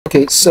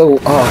Okay, so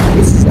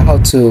this is how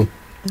to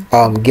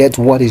get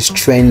what is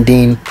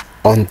trending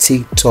on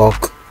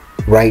TikTok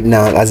right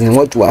now, as in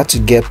what how to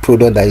get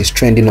product that is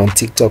trending on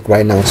TikTok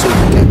right now. So you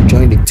can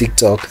join the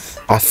TikTok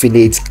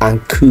affiliate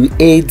and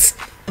create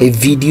a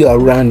video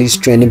around this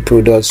trending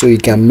product, so you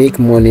can make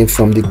money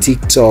from the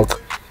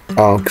TikTok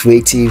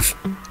creative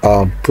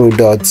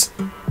product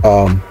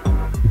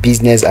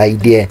business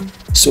idea.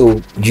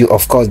 So you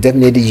of course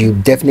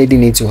definitely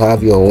need to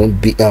have your own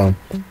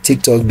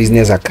TikTok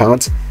business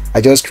account. I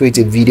just create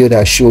a video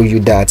that show you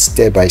that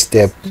step by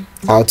step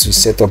how to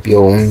set up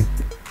your own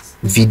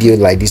video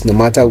like this. No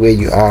matter where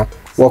you are,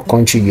 what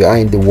country you are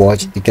in the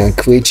world, you can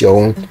create your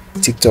own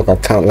TikTok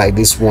account like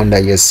this one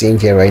that you're seeing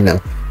here right now,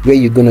 where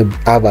you're going to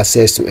have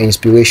access to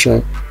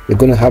inspiration, you're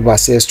going to have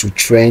access to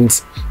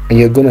trends, and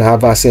you're going to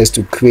have access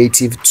to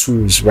creative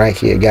tools right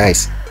here,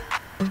 guys.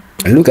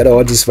 And look at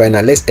all this right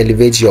now. Let's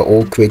elevate your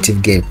own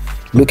creative game.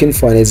 Looking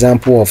for an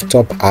example of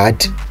top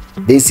ad?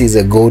 This is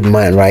a gold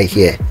mine right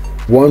here.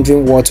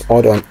 Wondering what's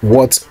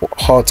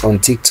hot on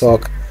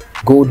TikTok?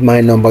 Gold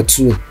mine number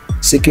 2.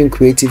 Seeking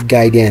creative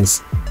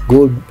guidance?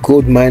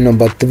 Gold mine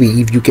number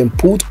 3. If you can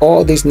put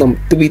all these 3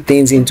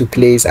 things into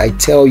place, I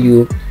tell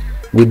you,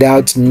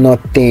 without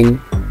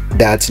nothing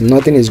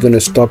is going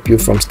to stop you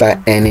from start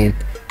earning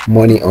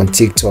money on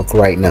TikTok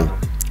right now.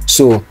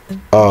 So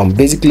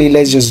basically,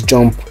 let's just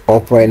jump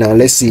up right now.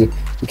 Let's see.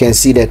 You can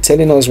see they're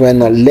telling us right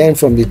now, learn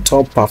from the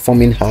top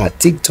performing ad.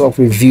 TikTok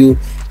review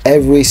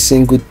every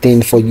single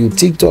thing for you.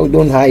 TikTok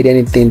don't hide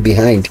anything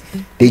behind.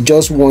 They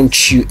just want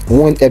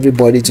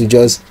everybody to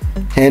just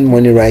earn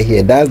money right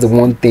here. That's the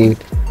one thing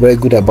very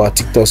good about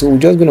TikTok. So we're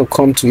just going to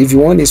come to, if you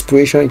want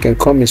inspiration, you can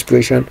come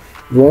inspiration.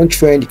 If you want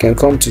trend, you can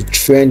come to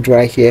trend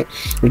right here.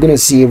 We're going to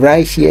see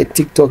right here,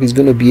 TikTok is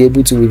going to be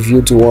able to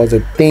review towards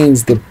the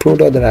things, the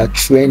product that are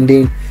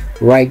trending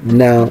right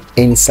now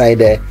inside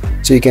there.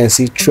 So you can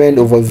see trend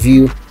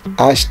overview,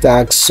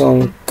 hashtag,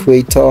 song,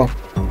 creator,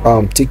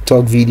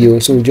 TikTok video.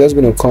 So we're just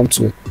going to come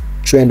to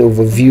trend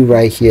overview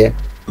right here,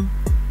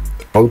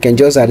 or we can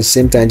just at the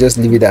same time just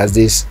leave it as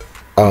this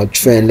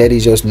trend. Let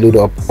it just load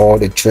up all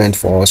the trend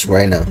for us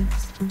right now.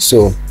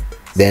 So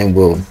then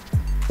we'll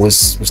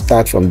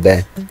start from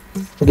there.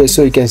 Okay,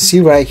 so you can see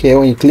right here,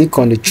 when you click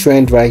on the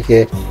trend right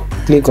here,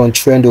 click on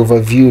trend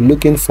overview,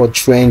 looking for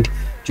trend,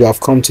 you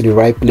have come to the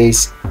right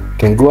place. You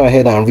can go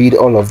ahead and read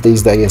all of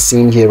this that you're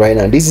seeing here right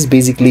now. This is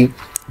basically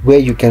where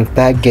you can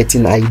start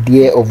getting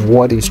idea of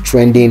what is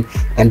trending,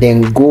 and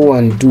then go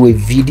and do a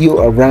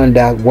video around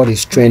that, what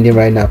is trending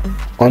right now,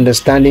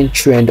 understanding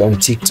trend on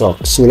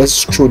TikTok. So let's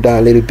scroll down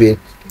a little bit.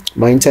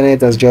 My internet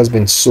has just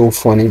been so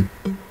funny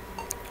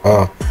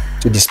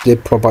to display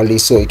properly.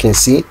 So you can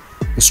see,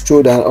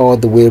 scroll down all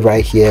the way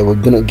right here, we're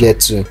gonna get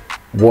to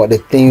what the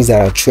things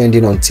that are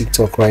trending on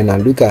TikTok right now.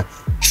 Look at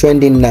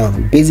trending now.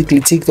 Basically,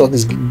 TikTok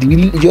is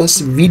really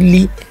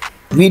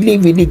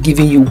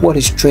giving you what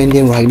is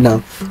trending right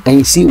now. And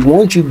you see,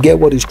 once you get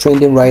what is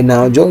trending right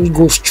now, just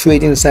go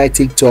straight inside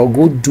TikTok,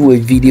 go do a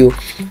video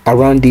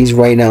around this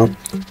right now,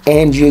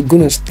 and you're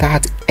gonna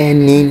start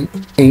earning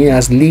in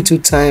as little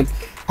time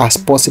as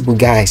possible,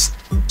 guys.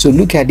 So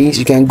look at this.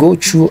 You can go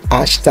through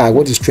hashtag,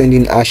 what is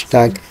trending,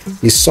 hashtag,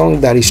 the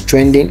song that is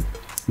trending.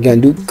 You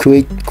can do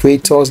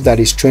creators that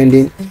is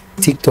trending,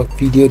 TikTok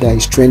video that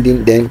is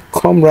trending. Then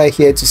come right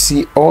here to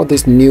see all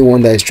this new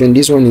one that is trending.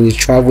 This one in the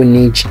travel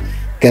niche. You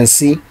can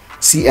see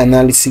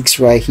analytics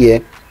right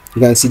here.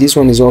 You can see this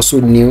one is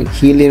also new.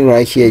 Healing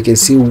right here. You can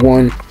see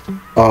one.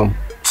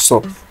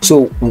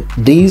 So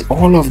these,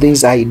 all of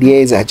these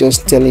ideas are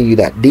just telling you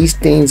that these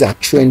things are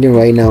trending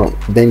right now.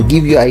 Then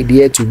give you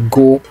idea to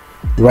go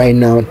right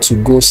now,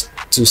 to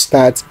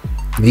start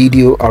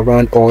video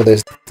around all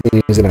the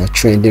things that are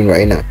trending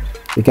right now.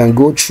 You can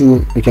go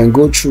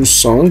through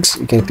songs.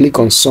 You can click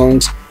on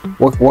songs,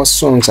 what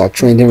songs are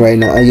trending right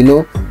now. And you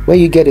know, when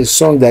you get a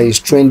song that is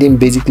trending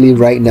basically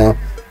right now,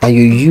 and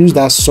you use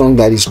that song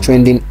that is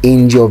trending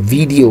in your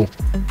video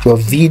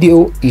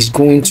is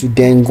going to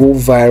then go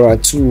viral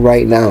too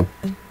right now.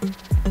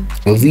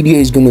 Your video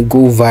is going to go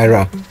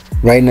viral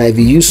right now. If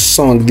you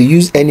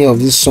use any of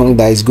this song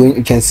that is going,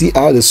 you can see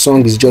how the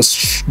song is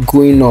just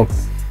going up.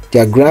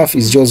 Their graph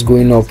is just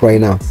going up right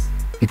now.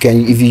 If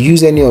you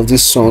use any of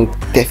this song,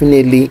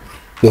 definitely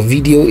your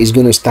video is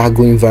going to start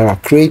going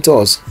viral.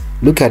 Creators,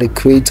 look at the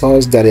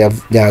creators that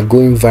they are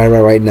going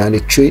viral right now. The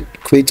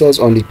creators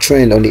on the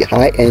trend, on the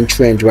high-end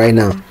trend right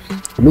now.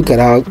 Look at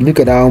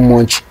how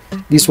much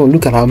this one.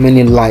 Look at how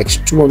many likes.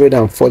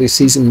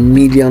 246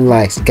 million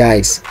likes,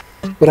 guys.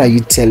 What are you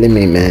telling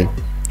me, man?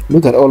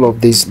 Look at all of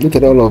this. Look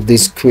at all of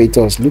these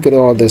creators. Look at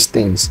all these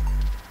things.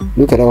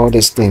 Look at all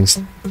these things.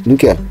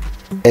 Look at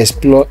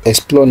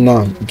explore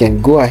now. You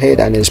can go ahead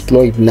and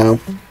explore it now,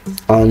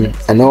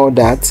 and all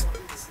that.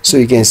 So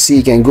you can see,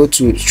 you can go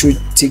to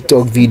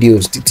TikTok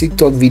videos, the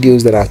TikTok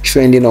videos that are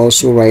trending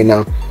also right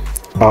now.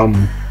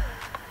 You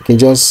can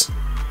just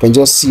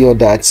see all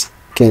that.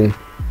 You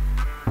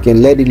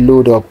can let it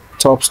load up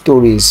top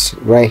stories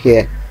right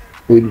here.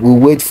 we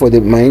wait for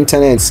my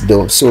internet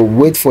though, so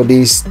wait for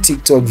these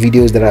TikTok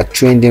videos that are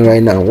trending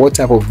right now. What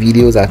type of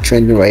videos are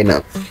trending right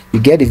now? You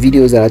get the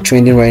videos that are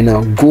trending right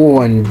now,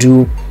 go and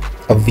do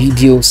a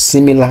video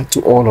similar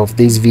to all of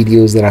these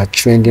videos that are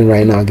trending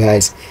right now,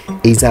 guys.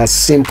 It's as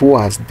simple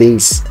as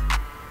this.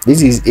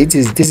 This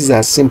is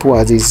as simple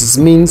as this.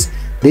 It means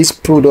this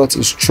product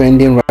is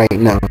trending right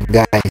now,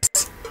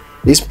 guys.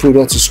 This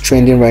product is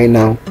trending right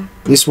now.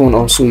 This one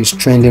also is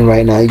trending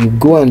right now. You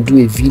go and do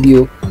a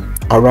video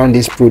around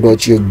this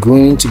product, you're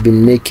going to be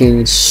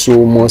making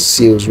so much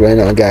sales right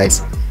now,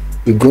 guys.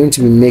 You're going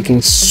to be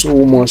making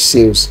so much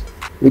sales.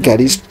 Look at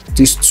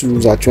these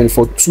tools are trending.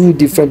 For two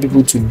different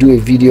people to do a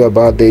video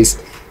about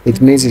this,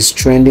 it means it's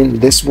trending.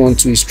 This one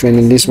too is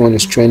trending. This one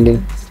is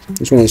trending.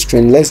 This one is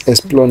trending. Let's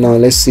explore now.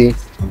 Let's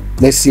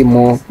see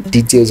more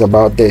details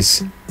about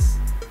this.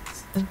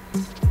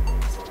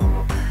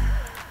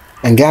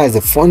 And guys,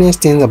 the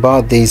funniest thing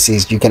about this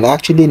is you can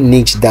actually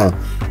niche down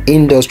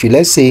industry.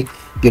 Let's say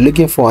you're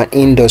looking for an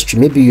industry,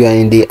 maybe you are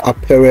in the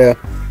apparel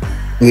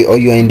or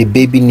you are in the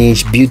baby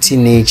niche, beauty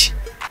niche,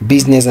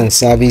 business and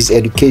service,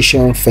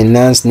 education,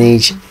 finance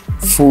niche,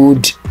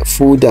 food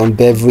and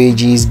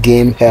beverages,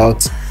 game,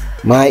 health.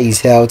 My is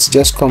health.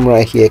 Just come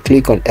right here,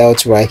 click on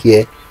health right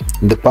here.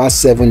 In the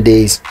past 7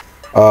 days,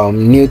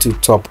 new to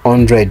top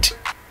 100,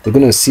 you're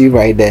gonna see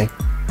right there,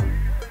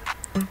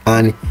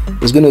 and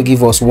it's going to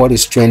give us what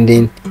is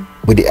trending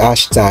with the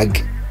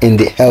hashtag in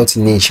the health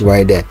niche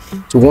right there.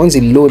 So once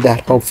it load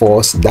that up for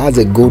us, that's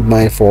a gold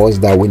mine for us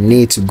that we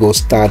need to go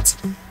start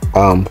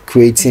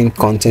creating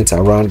content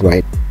around,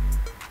 right?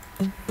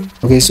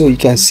 Okay, so you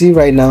can see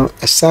right now,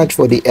 I search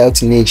for the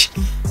health niche.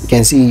 You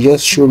can see it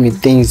just show me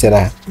things that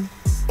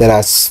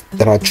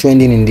are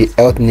trending in the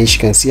health niche.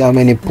 You can see how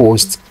many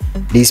posts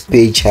this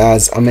page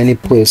has, how many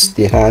posts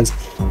it has.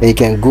 Then you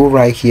can go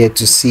right here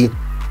to see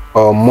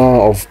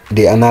more of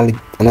the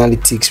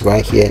analytics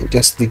right here.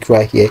 Just click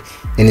right here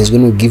and it's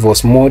going to give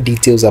us more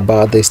details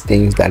about these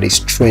things that is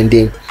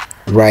trending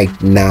right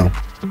now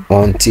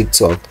on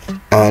TikTok.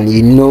 And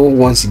you know,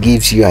 once it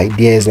gives you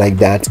ideas like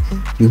that,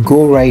 you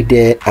go right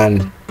there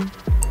and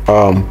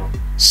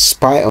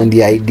spy on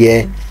the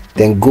idea,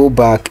 then go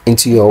back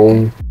into your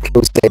own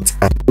closet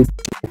and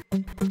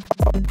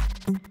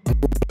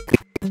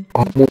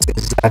almost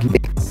exactly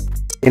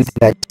same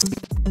thing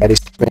that is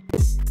trending.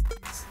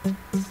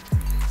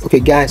 Okay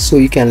guys, so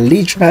you can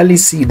literally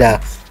see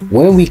that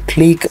when we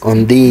click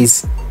on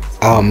this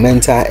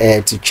mental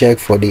health to check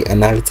for the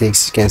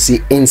analytics, you can see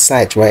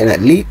insight right now.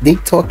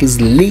 TikTok is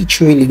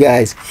literally,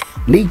 guys,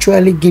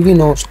 literally giving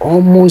us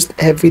almost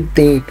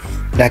everything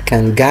that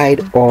can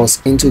guide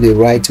us into the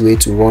right way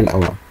to run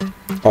our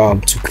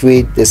to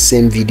create the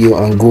same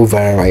video and go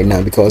viral right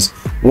now. Because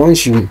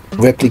once you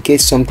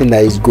replicate something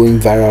that is going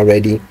viral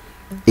already,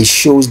 it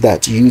shows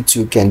that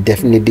YouTube can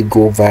definitely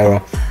go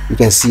viral. You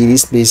can see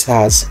this place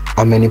has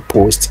how many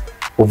posts,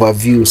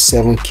 overview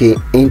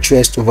 7k,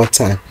 interest over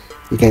time.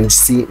 You can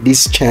see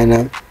this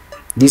channel,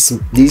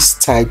 this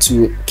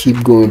title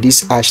keep going,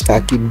 this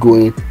hashtag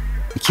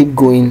keep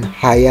going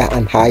higher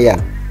and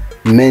higher.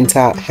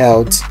 Mental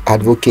health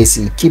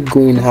advocacy keep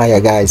going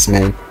higher, guys,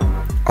 man.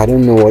 I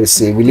don't know what to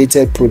say.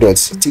 Related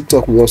products,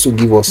 TikTok will also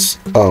give us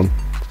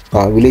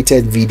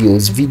related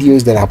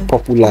videos that are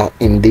popular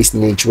in this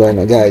niche right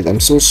now, guys. I'm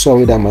so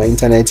sorry that my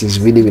internet is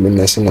really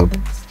messing up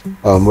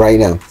right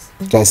now.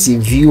 You can see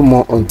view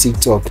more on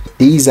TikTok.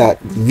 These are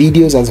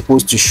videos are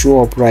supposed to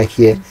show up right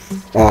here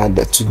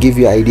to give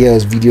you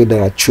ideas, videos that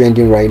are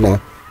trending right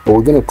now, but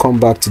we're going to come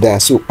back to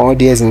that. So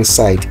audience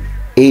inside,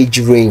 age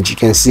range, you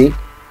can see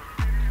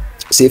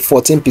say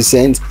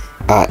 14%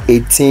 are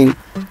 18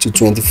 to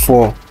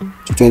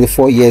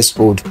 24 years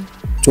old,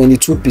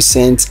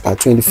 22% are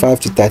 25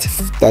 to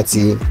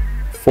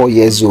 34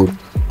 years old.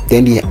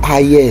 Then the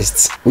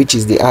highest, which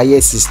is the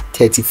highest, is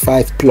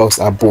 35 plus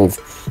above.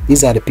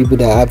 These are the people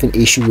that are having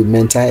issue with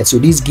mental health. So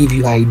this give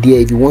you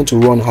idea, if you want to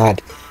run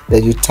hard,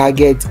 that you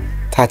target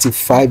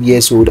 35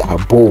 years old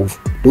above.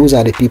 Those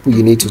are the people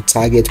you need to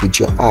target with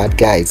your ad,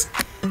 guys.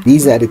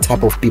 These are the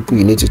type of people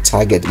you need to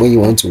target when you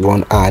want to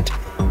run ad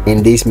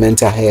in this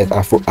mental health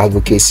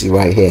advocacy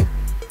right here.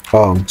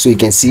 So you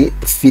can see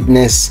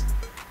fitness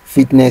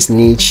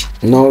niche,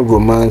 not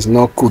romance,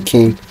 not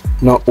cooking,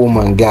 not home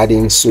and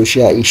garden,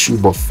 social issue,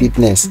 but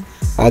fitness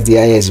has the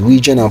highest.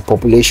 Region and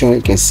population,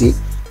 you can see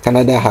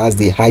Canada has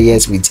the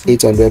highest with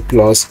 800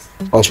 plus,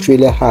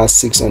 Australia has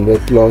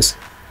 600 plus,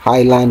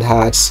 Highland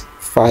has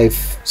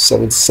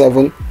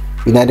 577,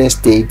 United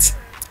States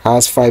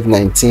has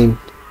 519,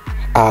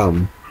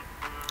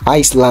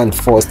 Iceland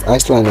first,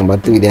 Iceland number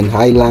 3, then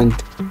Highland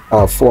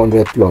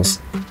 400 plus.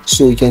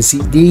 So you can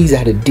see these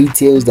are the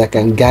details that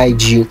can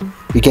guide you.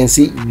 You can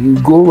see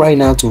you go right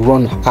now to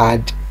run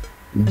ad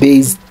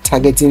based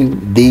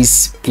targeting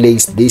this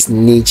place, this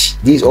niche,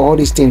 all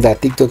these things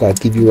that TikTok has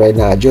give you right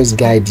now just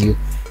guide you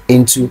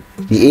into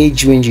the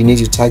age range you need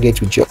to target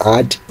with your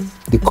ad,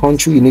 the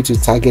country you need to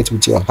target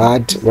with your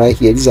ad right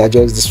here. These are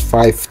just these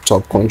 5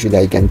 top countries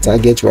that you can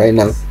target right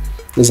now.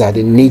 These are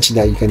the niche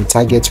that you can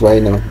target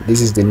right now.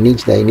 This is the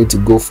niche that you need to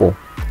go for.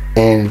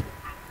 And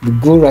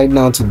go right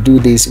now to do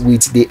this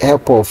with the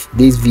help of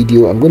this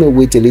video. I'm going to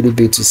wait a little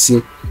bit to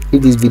see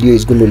if this video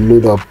is going to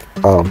load up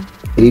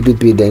a little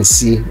bit, then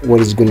see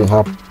what is going to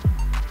happen.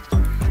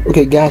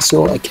 Okay guys,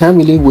 so I can't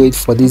really wait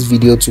for this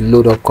video to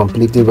load up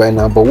completely right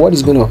now, but what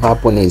is going to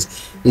happen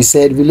is, it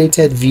said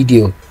related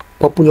video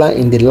popular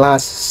in the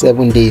last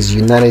 7 days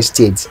United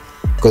States,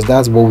 because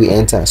that's what we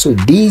enter. So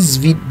these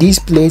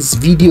plays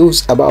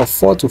videos, about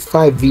 4 to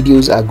 5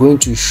 videos are going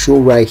to show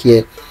right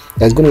here.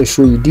 That's going to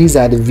show you these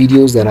are the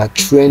videos that are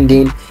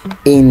trending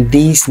in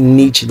this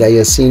niche that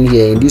you're seeing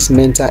here, in this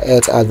mental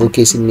health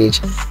advocacy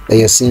niche that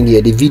you're seeing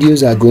here. The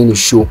videos are going to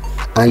show,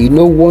 and you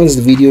know, once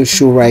the videos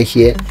show right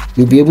here,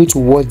 you'll be able to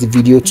watch the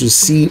video to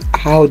see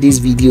how these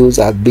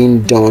videos are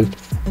being done,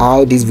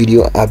 how these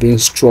videos are being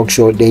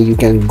structured. Then you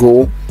can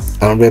go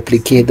and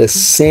replicate the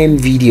same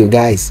video,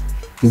 guys.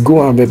 You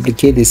go and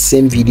replicate the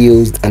same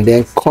videos and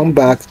then come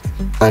back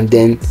and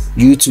then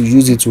you to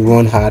use it to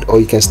run hard, or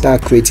you can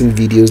start creating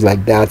videos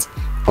like that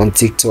on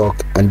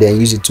TikTok and then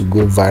use it to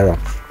go viral.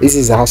 This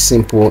is how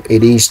simple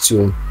it is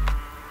to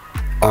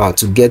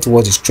get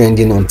what is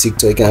trending on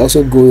TikTok. You can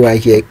also go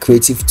right here,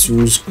 creative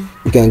tools.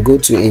 You can go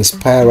to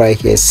inspire right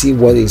here, see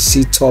what is,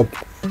 see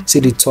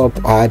the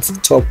top ads,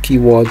 top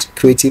keywords,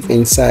 creative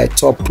insight,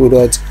 top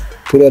product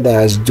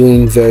that is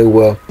doing very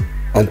well,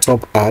 and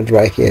top ad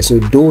right here. So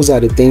those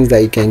are the things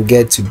that you can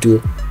get to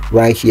do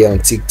right here on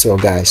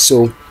TikTok, guys.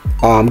 So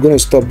I'm gonna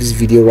stop this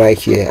video right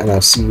here, and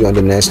I'll see you on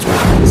the next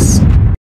one.